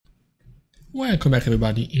Welcome back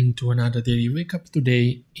everybody into another daily wake up.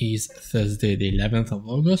 Today is Thursday the 11th of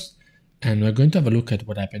August and we're going to have a look at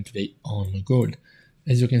what happened today on gold.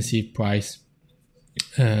 As you can see, price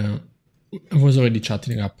was already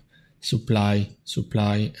charting up supply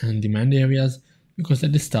and demand areas, because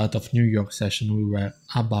at the start of New York session we were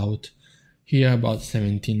about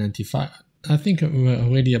 1795. I think we were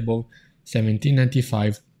already above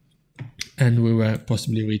 1795 and we were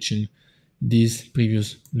possibly reaching these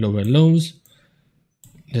previous lower lows.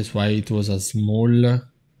 That's why it was a small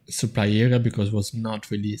supply area, because it was not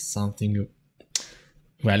really something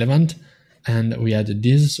relevant. And we had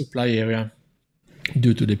this supply area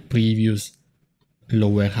due to the previous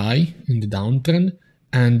lower high in the downtrend,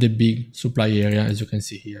 and the big supply area, as you can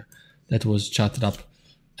see here, that was charted up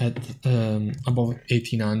at above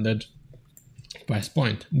 1800 price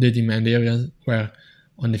point. The demand areas were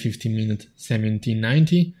on the 15-minute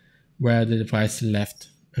 1790, where the price left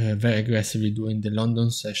very aggressively during the London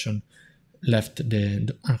session,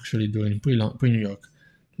 actually during pre-New York,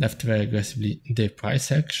 left very aggressively the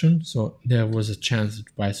price action. So there was a chance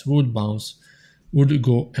that price would bounce, would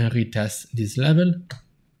go and retest this level,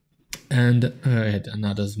 and had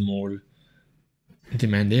another small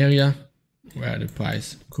demand area where the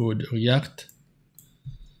price could react,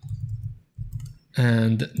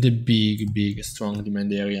 and the big strong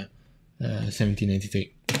demand area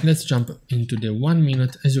 1783. Let's jump into the 1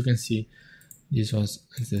 minute. As you can see, this was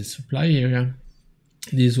the supply area.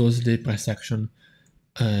 This was the price action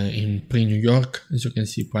in pre-New York. As you can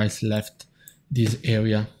see, price left this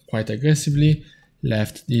area quite aggressively,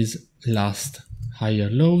 left these last higher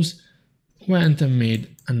lows, went and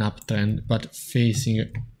made an uptrend, but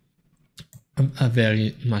facing a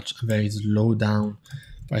very slow down.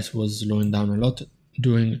 Price was slowing down a lot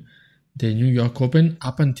during the New York Open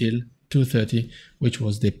up until 2:30, which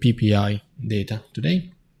was the PPI data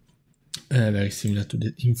today. Very similar to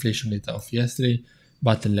the inflation data of yesterday,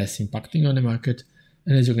 but less impacting on the market.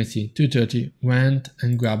 And as you can see, 2:30 went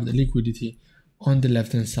and grabbed the liquidity on the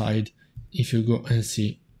left hand side. If you go and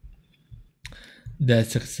see,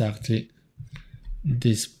 that's exactly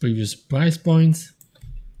this previous price points.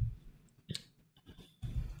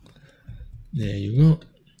 There you go,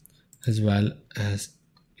 as well as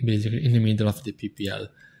basically in the middle of the PPL.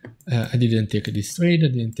 I didn't take this trade, I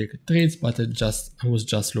didn't take trades, but I was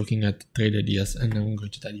just looking at trade ideas, and I'm going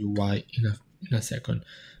to tell you why in a second.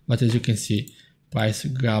 But as you can see, price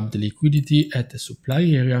grabbed the liquidity at the supply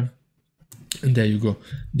area, and there you go.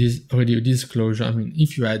 This already disclosure. I mean,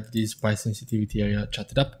 if you had this price sensitivity area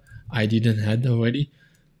charted up, I didn't had already,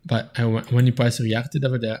 but when the price reacted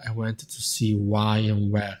over there, I wanted to see why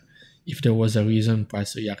and where. If there was a reason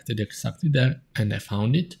price reacted exactly there, and I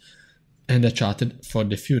found it, and I charted for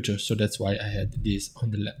the future. So that's why I had this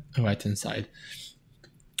on the right hand side.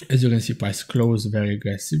 As you can see, price closed very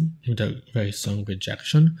aggressive with a very strong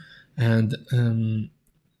rejection. And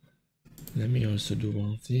let me also do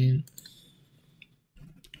one thing.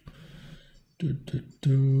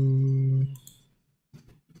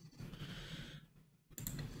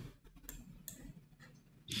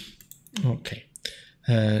 Okay.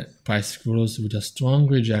 Price closed with a strong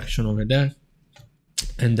rejection over there,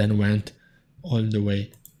 and then went all the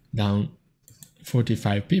way down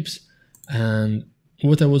 45 pips. And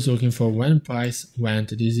what I was looking for when price went,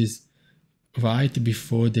 this is right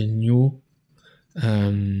before the new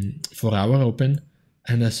 4-hour open,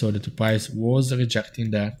 and I saw that the price was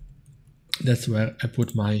rejecting there. That's where I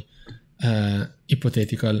put my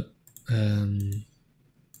hypothetical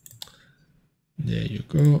there you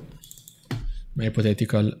go, my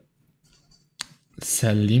hypothetical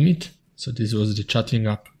sell limit. So this was the charting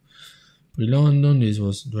up pre-London, this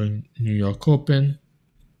was during New York Open.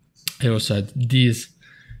 I also had these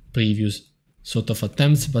previous sort of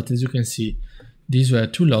attempts, but as you can see, these were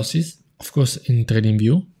two losses, of course, in trading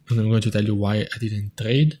view, and I'm going to tell you why I didn't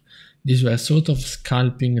trade. These were sort of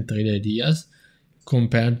scalping trade ideas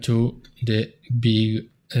compared to the big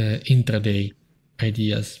intraday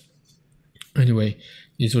ideas. Anyway,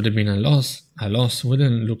 this would have been a loss. A loss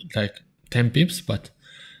wouldn't look like 10 pips, but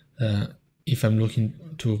if I'm looking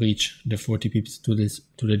to reach the 40 pips to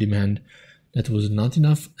the demand, that was not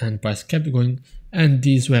enough, and price kept going. And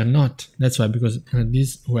these were not. That's why, because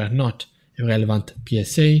these were not a relevant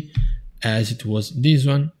PSA, as it was this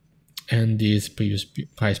one and these previous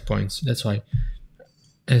price points. That's why,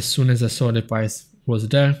 as soon as I saw the price was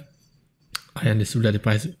there, I understood that the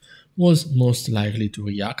price was most likely to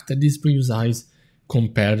react at these previous highs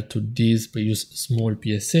compared to these previous small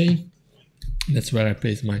PSA. That's where I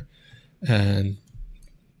placed my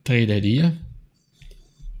trade idea.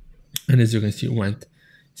 And as you can see, it went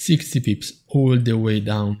 60 pips all the way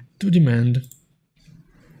down to demand,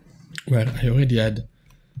 where I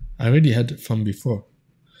already had from before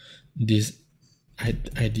this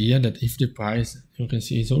idea that if the price, you can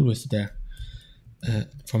see, is always there.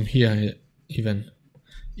 From here, even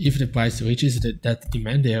if the price reaches that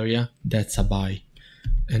demand area, that's a buy.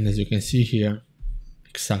 And as you can see here,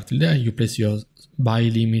 exactly there, you place your buy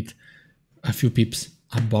limit a few pips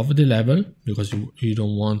above the level because you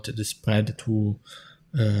don't want the spread to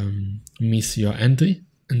miss your entry.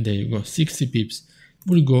 And there you go, 60 pips.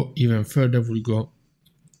 Will go even further, will go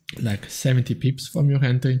like 70 pips from your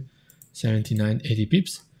entry, 79, 80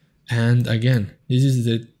 pips. And again, this is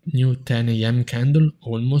the new 10 a.m. candle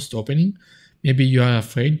almost opening. Maybe you are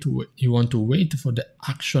afraid you want to wait for the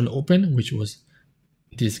actual open, which was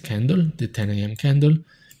this candle, the 10 a.m. candle.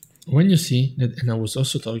 When you see that, and I was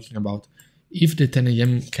also talking about, if the 10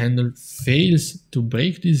 a.m. candle fails to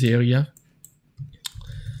break this area,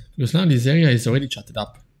 because now this area is already charted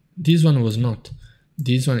up. This one was not.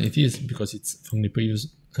 This one it is because it's from the previous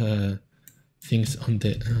things on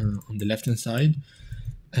the left hand side.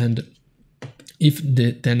 And if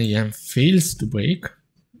the 10 a.m. fails to break,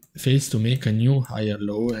 fails to make a new higher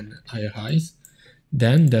low and higher highs,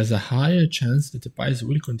 then there's a higher chance that the price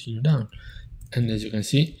will continue down. And as you can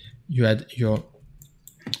see, you had your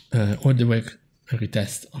order break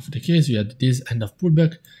retest of the case, you had this end of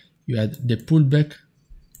pullback, you had the pullback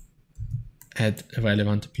at a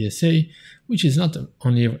relevant PSA, which is not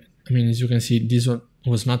only, I mean, as you can see, this one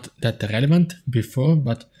was not that relevant before,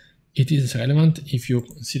 but it is relevant if you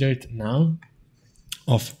consider it now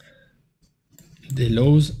of the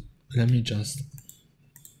lows. Let me just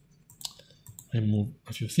remove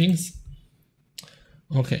a few things.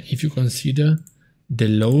 Okay, if you consider the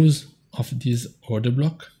lows of this order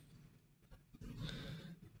block,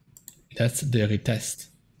 that's the retest.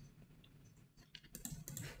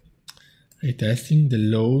 Retesting the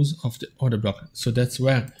lows of the order block. So that's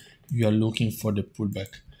where you are looking for the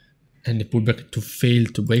pullback. And the pullback to fail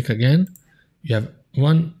to break again. You have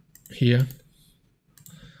one here,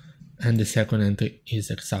 and the second entry is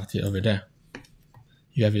exactly over there.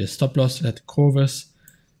 You have your stop loss that covers,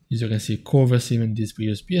 as you can see, covers even this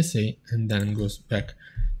previous PSA and then goes back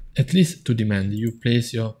at least to demand. You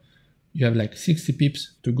place you have like 60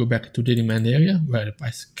 pips to go back to the demand area where the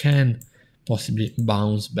price can possibly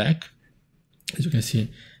bounce back. As you can see,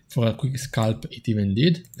 for a quick scalp, it even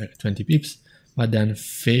did like 20 pips, but then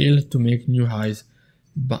failed to make new highs,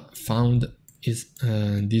 but found is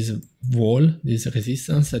this wall, this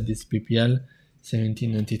resistance at this PPL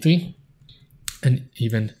 1793, and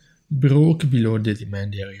even broke below the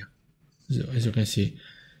demand area. So as you can see,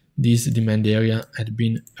 this demand area had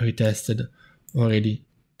been retested already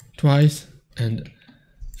twice and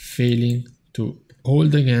failing to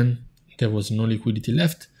hold again. There was no liquidity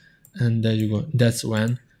left, and there you go. That's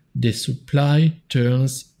when the supply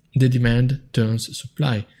turns, the demand turns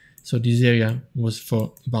supply. So this area was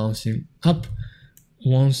for bouncing up.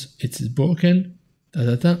 Once it's broken,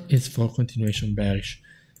 it's for continuation bearish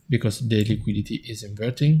because the liquidity is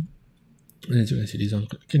inverting. And as you can see, this one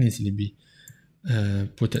can easily be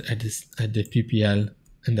put at the PPL,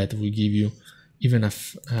 and that will give you even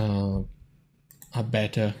a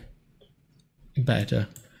better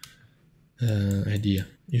idea.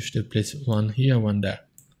 You should place one here, one there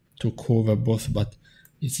to cover both, but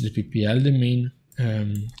it's the PPL the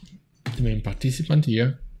main participant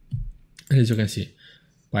here. And as you can see,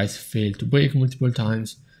 price failed to break multiple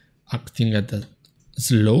times, acting at a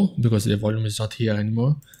slow because the volume is not here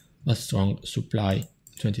anymore, but strong supply,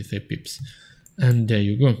 23 pips. And there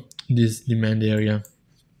you go. This demand area,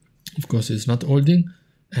 of course, is not holding,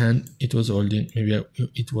 and it was holding. Maybe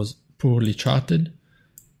it was poorly charted.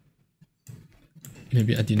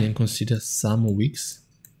 Maybe I didn't consider some wicks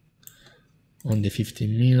on the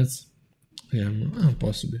 15 minutes. Yeah,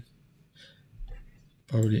 possibly.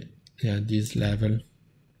 Probably, yeah, this level.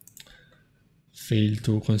 Failed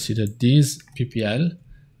to consider this PPL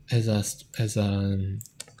as a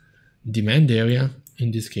demand area.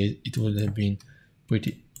 In this case, it would have been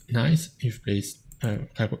pretty nice if placed a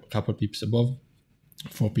couple pips above,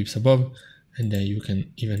 4 pips above, and then you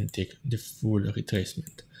can even take the full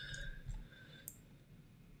retracement.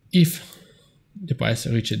 If the price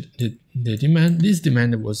reached the demand, this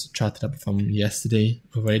demand was charted up from yesterday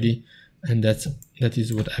already, and that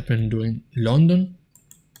is what happened during London.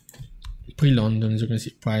 Pre-London, as you can see,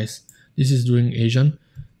 price, this is during Asian.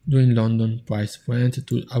 During London, price went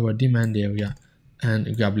to our demand area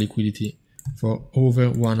and grabbed liquidity for over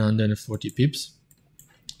 140 pips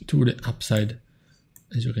to the upside,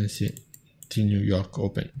 as you can see, to New York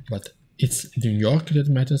open. But it's New York that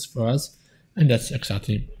matters for us, And that's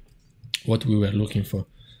exactly what we were looking for.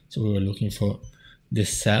 So we were looking for the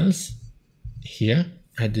sells here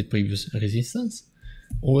at the previous resistance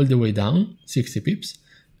all the way down 60 pips,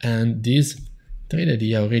 and this trade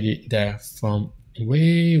idea already there from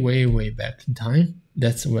way back in time.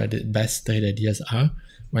 That's where the best trade ideas are,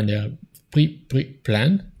 when they are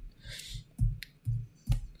pre-planned.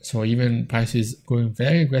 So even prices going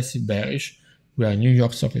very aggressive bearish, where New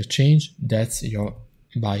York Stock Exchange, that's your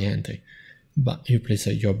buy entry. But you place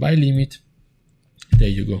your buy limit, there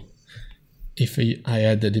you go. If I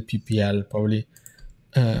had the PPL, probably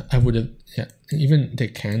I would have, yeah, even the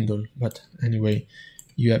candle, but anyway,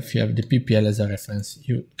 if you have the PPL as a reference,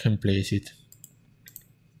 you can place it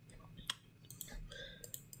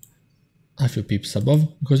a few pips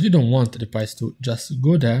above, because you don't want the price to just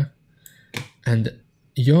go there and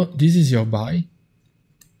this is your buy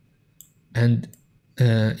and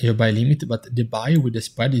your buy limit, but the buy with the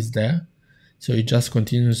spread is there, so it just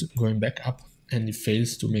continues going back up and it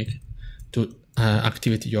fails to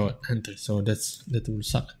activate your entry. So that will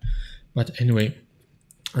suck. But anyway,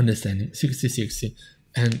 understanding 60-60,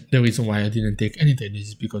 and the reason why I didn't take any trade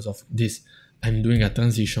is because of this. I'm doing a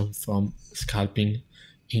transition from scalping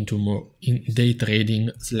into more in day trading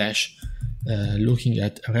 / looking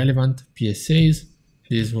at relevant PSAs.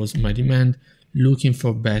 This was my demand, looking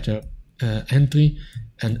for better entry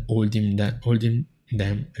and holding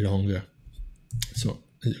them longer. So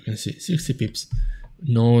as you can see, 60 pips,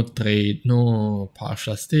 no trade, no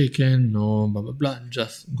partials taken, no blah blah blah,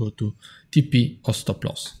 just go to TP or stop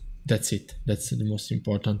loss. That's it. That's the most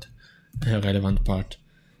important relevant part.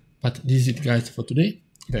 But this is it, guys, for today.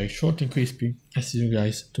 Very short and crispy. I see you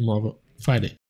guys tomorrow, Friday.